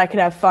just thought I could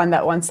have fun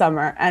that one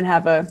summer and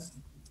have a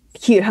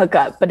cute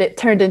hookup, but it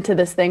turned into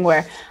this thing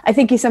where I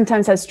think he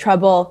sometimes has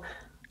trouble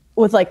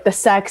with like the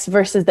sex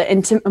versus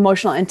the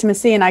emotional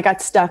intimacy, and I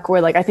got stuck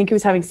where like I think he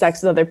was having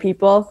sex with other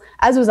people,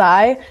 as was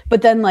I,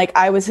 but then like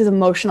I was his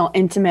emotional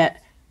intimate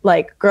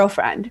like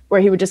girlfriend, where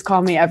he would just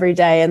call me every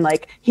day, and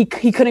like he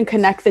couldn't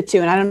connect the two,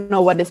 and I don't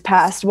know what his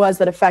past was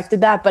that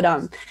affected that,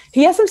 but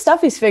he has some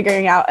stuff he's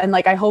figuring out, and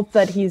like I hope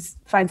that he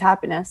finds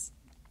happiness.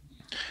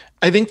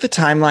 I think the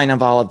timeline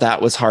of all of that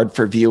was hard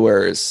for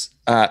viewers,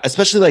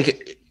 especially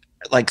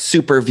like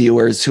super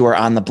viewers who are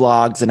on the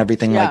blogs and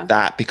everything like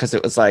that, because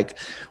it was like,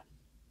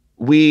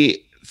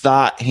 we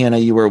thought, Hannah,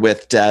 you were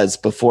with Des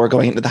before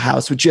going into the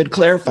house, which you had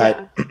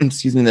clarified,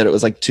 excuse me, that it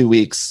was like 2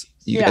 weeks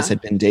you guys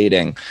had been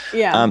dating.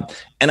 Yeah.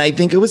 And I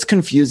think it was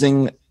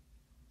confusing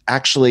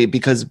actually,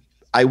 because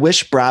I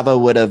wish Bravo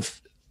would have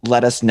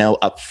let us know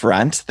up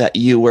front that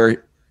you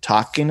were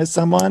talking to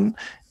someone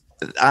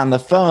on the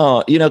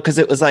phone, you know, because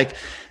it was like,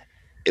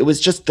 it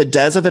was just the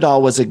Des of it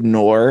all was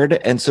ignored.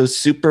 And so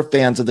super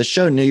fans of the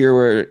show knew you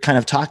were kind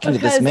of talking to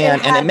this man.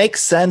 And it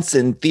makes sense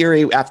in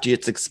theory after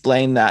it's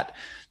explained that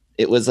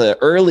it was an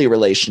early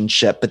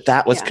relationship, but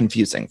that was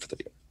confusing for the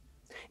viewer.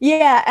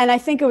 Yeah. And I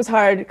think it was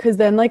hard because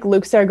then like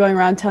Luke started going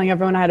around telling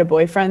everyone I had a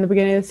boyfriend at the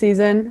beginning of the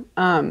season,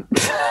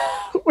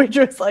 which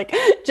was like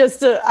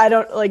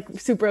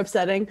super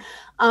upsetting.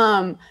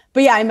 But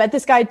yeah, I met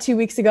this guy 2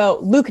 weeks ago.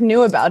 Luke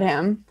knew about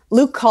him.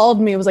 Luke called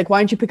me, was like,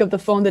 why didn't you pick up the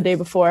phone the day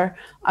before?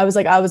 I was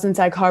like, I was in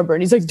Sag Harbor.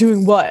 And he's like,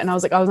 doing what? And I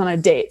was like, I was on a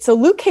date. So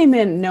Luke came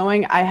in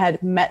knowing I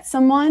had met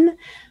someone,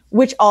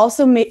 which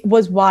also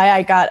was why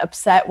I got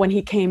upset when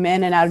he came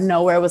in and out of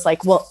nowhere was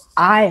like, well,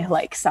 I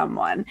like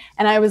someone.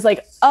 And I was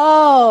like,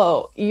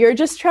 oh, you're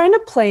just trying to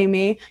play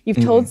me.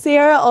 You've told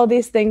Sierra all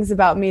these things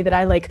about me that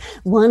I like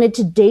wanted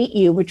to date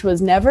you, which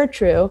was never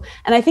true.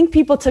 And I think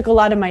people took a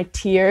lot of my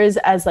tears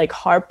as like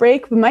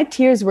heartbreak, but my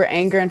tears were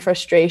anger and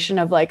frustration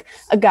of like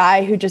a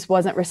guy who just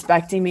wasn't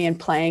respecting me and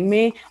playing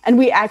me. And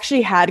we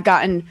actually had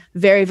gotten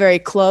very, very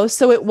close.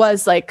 So it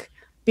was like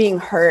being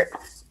hurt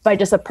by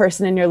just a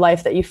person in your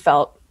life that you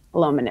felt a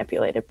little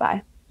manipulated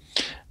by.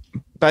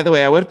 By the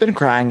way, I would have been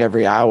crying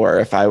every hour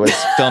if I was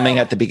filming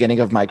at the beginning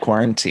of my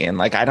quarantine.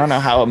 Like, I don't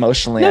know how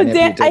emotionally any of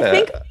you did I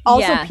think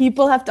also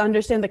people have to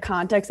understand the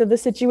context of the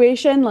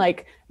situation.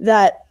 Like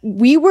that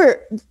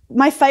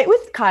my fight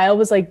with Kyle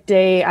was like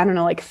day, I don't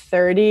know, like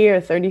 30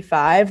 or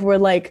 35. Where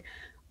like,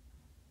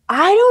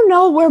 I don't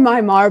know where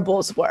my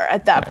marbles were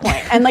at that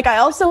point. And like, I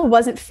also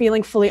wasn't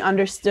feeling fully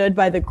understood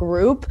by the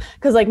group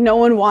because like no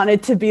one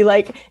wanted to be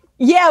like,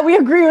 yeah, we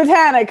agree with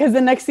Hannah, because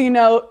the next thing you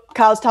know,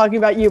 Kyle's talking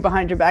about you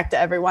behind your back to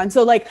everyone.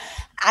 So like,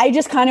 I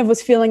just kind of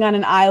was feeling on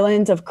an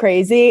island of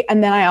crazy.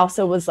 And then I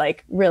also was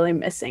like really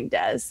missing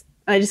Des.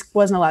 And I just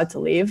wasn't allowed to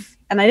leave.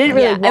 And I didn't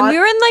really want... And we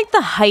were in like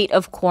the height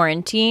of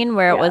quarantine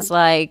where it was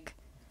like...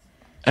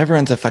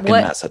 Everyone's a fucking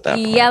mess at that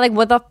point. Yeah, like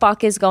what the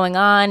fuck is going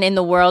on in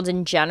the world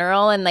in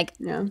general? And like,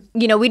 you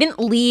know, we didn't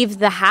leave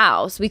the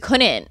house. We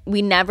couldn't.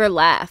 We never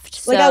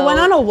left. Like I went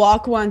on a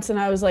walk once and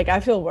I was like,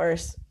 I feel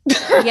worse.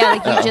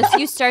 Yeah, like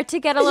you start to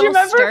get a little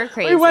stir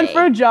crazy. We went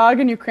for a jog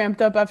and you cramped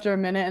up after a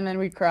minute and then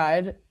we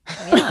cried.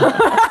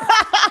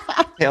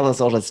 Yeah. Tale as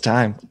old as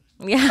time.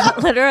 Yeah,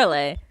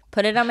 literally.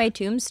 Put it on my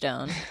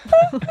tombstone.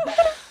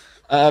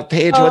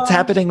 Paige, what's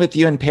happening with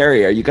you and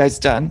Perry? Are you guys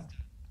done?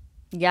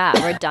 Yeah,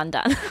 we're done.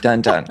 Done.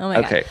 Oh my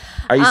okay. God.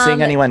 Are you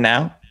seeing anyone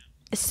now?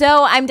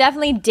 So I'm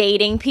definitely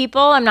dating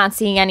people. I'm not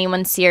seeing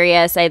anyone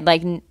serious.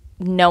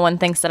 No one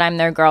thinks that I'm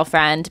their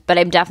girlfriend, but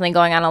I'm definitely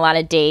going on a lot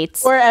of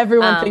dates. Or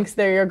everyone thinks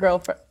they're your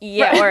girlfriend.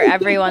 Yeah, or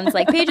everyone's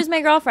like, Paige is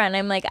my girlfriend.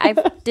 I'm like, I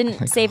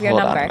didn't save your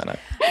number.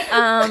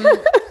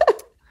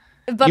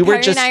 But you were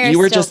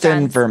just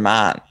in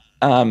Vermont.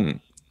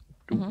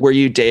 Were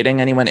you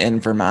dating anyone in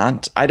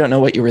Vermont? I don't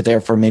know what you were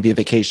there for, maybe a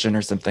vacation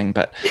or something,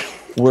 but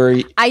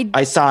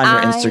I saw on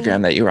your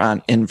Instagram that you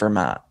were in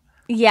Vermont.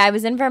 Yeah, I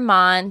was in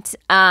Vermont.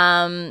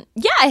 I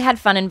had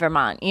fun in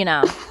Vermont, you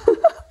know.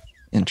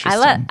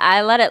 Interesting.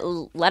 I let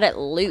it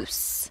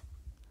loose.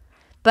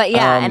 But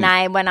yeah, and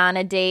I went on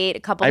a date a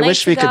couple nights ago. I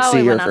wish we could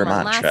see your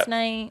Vermont trip. Last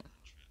night.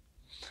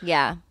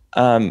 Yeah.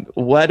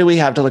 What do we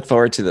have to look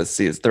forward to this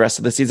season, the rest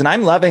of the season?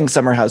 I'm loving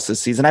Summer House this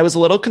season. I was a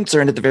little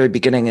concerned at the very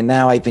beginning, and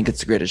now I think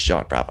it's the greatest show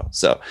on Bravo.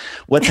 So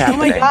what's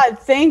happening? Oh my God,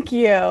 thank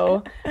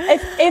you.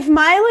 If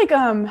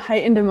my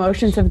heightened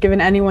emotions have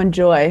given anyone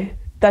joy,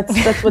 that's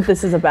what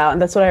this is about,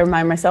 and that's what I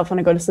remind myself when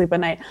I go to sleep at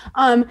night.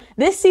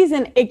 This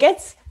season it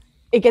gets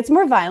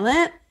more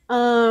violent,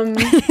 more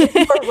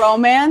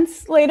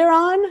romance later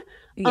on,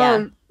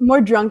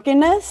 more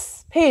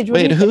drunkenness. Paige,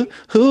 wait, did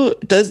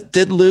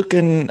Luke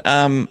and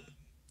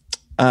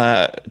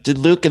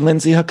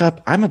Lindsay hook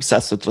up? I'm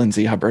obsessed with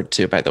Lindsay Hubbard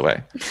too, by the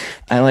way.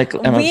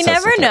 We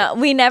never know.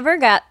 We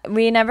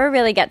never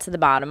really get to the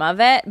bottom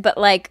of it, but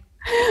like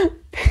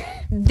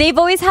they've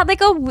always had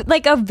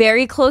like a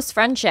very close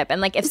friendship,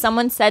 and like if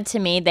someone said to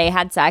me they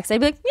had sex, I'd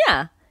be like,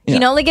 yeah. You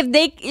know, like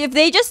if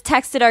they just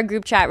texted our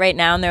group chat right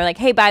now and they're like,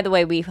 hey, by the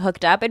way, we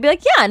hooked up, I'd be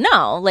like, yeah,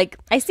 no, like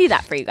I see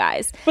that for you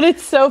guys. But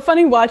it's so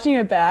funny watching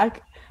it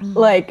back.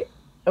 Like,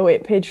 oh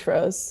wait, Paige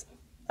froze.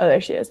 Oh,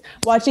 there she is.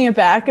 Watching it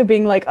back and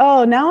being like,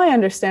 oh, now I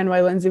understand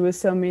why Lindsay was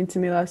so mean to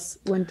me last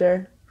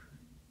winter.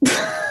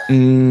 Because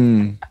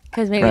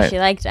maybe she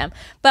liked him.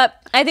 But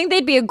I think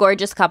they'd be a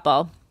gorgeous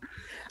couple.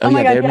 Oh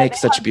my God, they make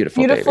such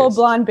beautiful babies.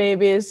 Blonde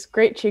babies,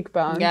 great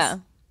cheekbones. Yeah.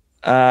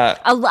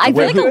 I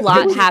feel like a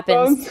lot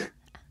happens.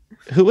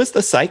 Who was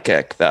the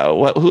psychic,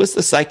 though? Who was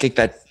the psychic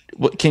that...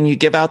 can you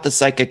give out the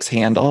psychic's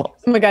handle?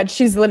 Oh my God,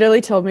 she's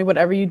literally told me,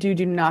 whatever you do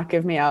not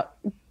give my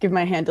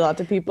handle out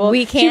to people.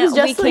 We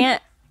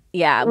can't.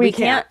 Yeah, we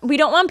can't. We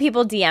don't want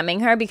people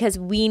DMing her because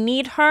we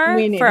need her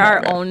for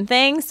our own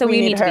thing. So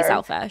we need to be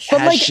selfish.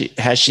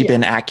 Has she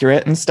been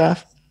accurate and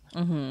stuff?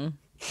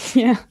 Mm-hmm.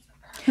 Yeah.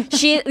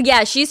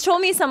 She's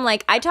told me some,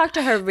 like, I talk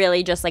to her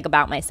really just like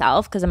about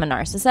myself because I'm a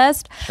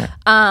narcissist. Sure.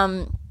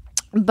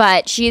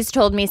 But she's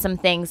told me some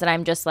things that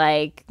I'm just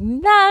like,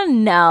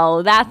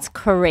 no, that's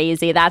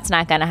crazy. That's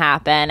not going to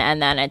happen.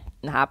 And then it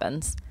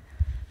happens.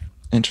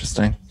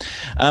 Interesting.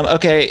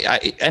 Okay.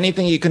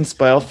 Anything you can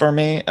spoil for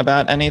me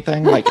about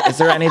anything? Like, is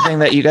there anything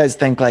that you guys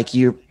think like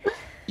you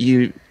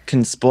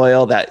can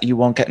spoil that you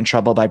won't get in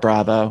trouble by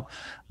Bravo?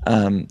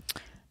 I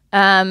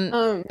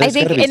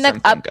think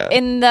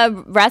in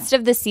the rest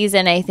of the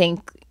season, I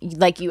think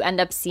like you end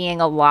up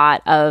seeing a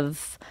lot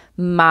of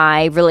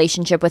my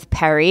relationship with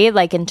Perry,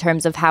 like in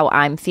terms of how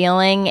I'm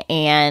feeling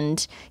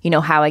and, you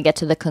know, how I get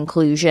to the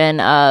conclusion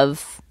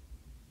of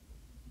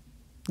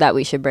that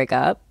we should break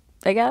up,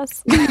 I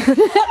guess.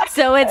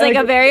 So it's like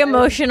a very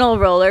emotional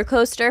roller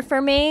coaster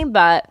for me,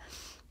 but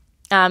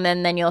and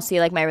then you'll see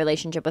like my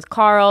relationship with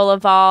Carl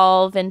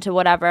evolve into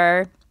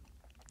whatever.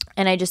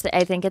 And I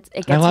think it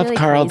gets. I love really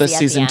Carl this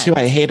season too.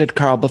 I hated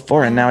Carl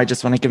before, and now I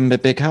just want to give him a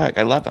big hug.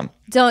 I love him.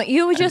 Don't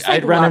you just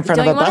like? I'd run in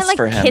front of a bus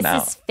for him kiss now.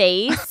 His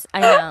face.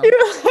 I know.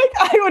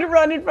 I would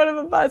run in front of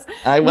a bus.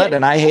 I would,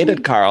 and I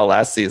hated Carl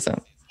last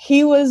season.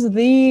 He was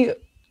the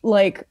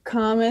like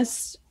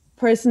calmest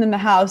person in the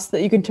house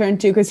that you can turn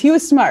to because he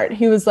was smart.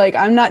 He was like,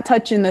 I'm not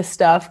touching this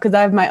stuff because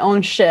I have my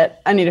own shit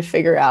I need to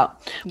figure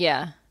out.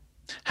 Yeah.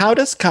 How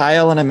does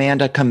Kyle and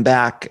Amanda come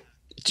back?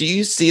 Do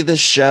you see this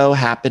show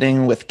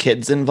happening with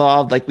kids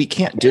involved? Like, we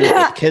can't do it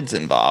with kids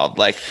involved.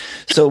 Like,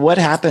 so what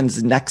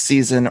happens next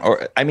season?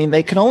 Or, I mean,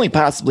 they can only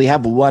possibly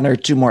have one or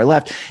two more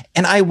left.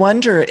 And I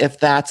wonder if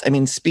that's, I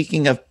mean,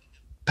 speaking of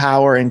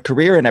power and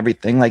career and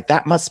everything, like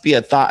that must be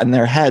a thought in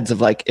their heads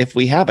of like, if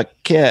we have a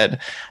kid,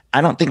 I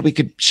don't think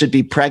we should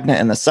be pregnant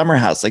in the summer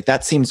house. Like,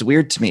 that seems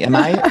weird to me. Am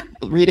I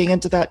reading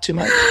into that too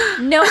much?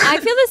 No, I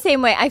feel the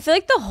same way. I feel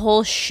like the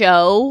whole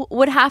show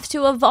would have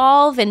to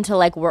evolve into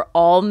like we're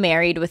all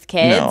married with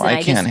kids. No,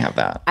 I can't have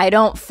that. I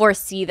don't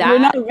foresee that. We're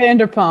not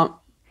Vanderpump.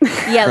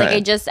 Yeah,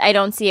 like I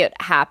don't see it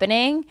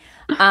happening.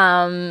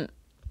 So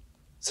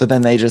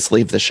then they just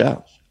leave the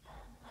show.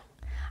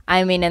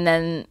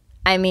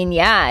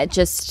 Yeah, it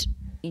just...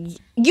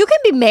 You can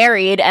be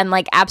married and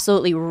like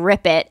absolutely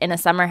rip it in a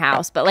summer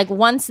house, but like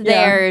once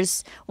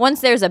there's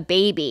a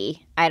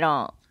baby,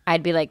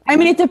 I'd be like, I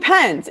mean, it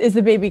depends. Is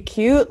the baby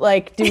cute?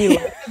 Like, do we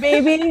like the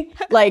baby?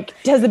 Like,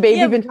 has the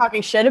baby been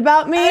talking shit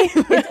about me?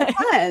 It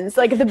depends.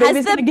 Like, if the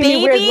baby's gonna give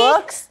me weird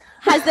looks.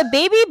 Has the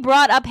baby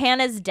brought up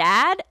Hannah's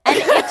dad? And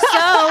if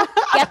so,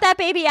 get that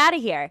baby out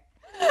of here.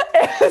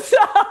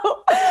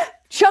 So,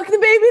 chuck the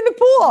baby in the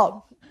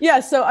pool. Yeah,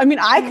 so I mean,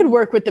 I could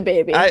work with the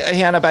baby.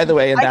 Hannah, by the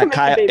way, in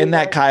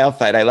that Kyle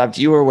fight, I loved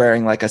you were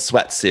wearing like a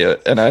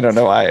sweatsuit, and I don't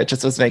know why, it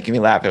just was making me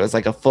laugh. It was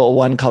like a full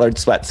one-colored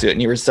sweatsuit,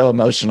 and you were so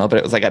emotional, but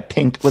it was like a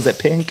pink. Was it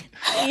pink?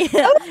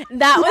 Yeah,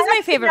 that was my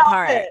favorite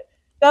part.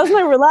 That was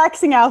my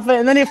relaxing outfit,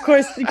 and then of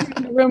course he came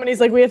in the room and he's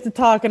like, "We have to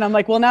talk," and I'm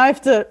like, "Well, now I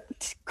have to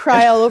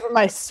cry all over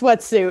my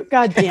sweatsuit.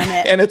 God damn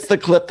it!" And it's the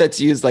clip that's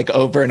used like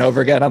over and over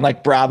again on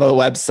like Bravo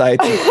websites,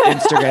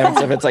 Instagram and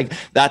stuff. It's like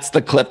that's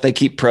the clip they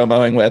keep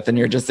promoting with, and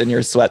you're just in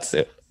your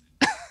sweatsuit.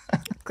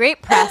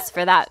 Great press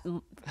for that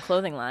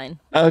clothing line.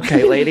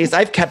 Okay, ladies,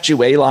 I've kept you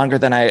way longer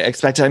than I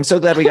expected. I'm so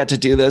glad we got to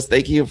do this.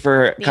 Thank you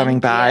for coming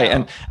by.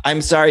 And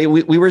I'm sorry,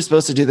 we were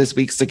supposed to do this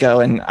weeks ago,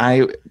 and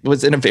I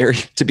was in a very,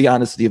 to be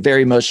honest with you,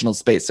 very emotional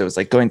space. So it was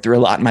like going through a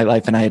lot in my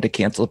life and I had to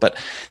cancel it. But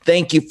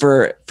thank you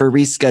for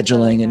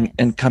rescheduling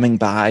and coming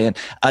by. And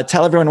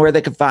tell everyone where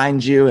they could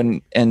find you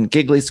and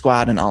Giggly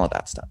Squad and all of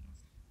that stuff.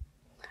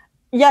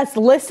 Yes,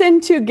 listen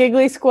to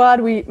Giggly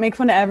Squad. We make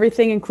fun of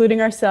everything, including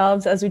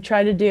ourselves, as we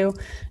try to do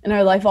in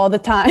our life all the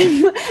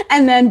time.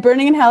 And then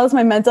Burning in Hell is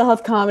my mental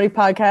health comedy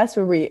podcast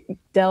where we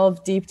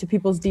delve deep to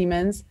people's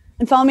demons.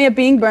 And follow me at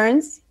Being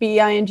Burns,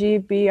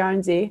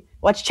 BeingBrnz.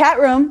 Watch Chat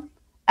Room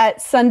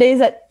at Sundays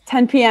at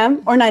 10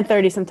 p.m. or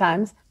 9:30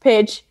 sometimes.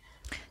 Paige.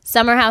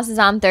 Summer House is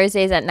on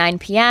Thursdays at 9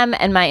 p.m.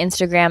 And my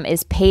Instagram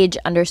is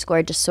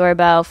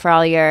Paige_DeSorbo for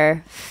all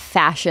your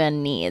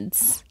fashion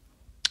needs.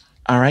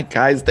 All right,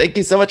 guys, thank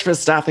you so much for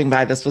stopping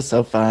by. This was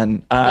so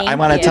fun. I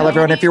want to tell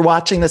everyone, if you're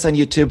watching this on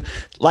YouTube,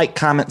 like,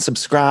 comment,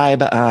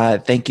 subscribe.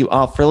 Thank you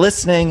all for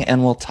listening,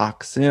 and we'll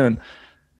talk soon.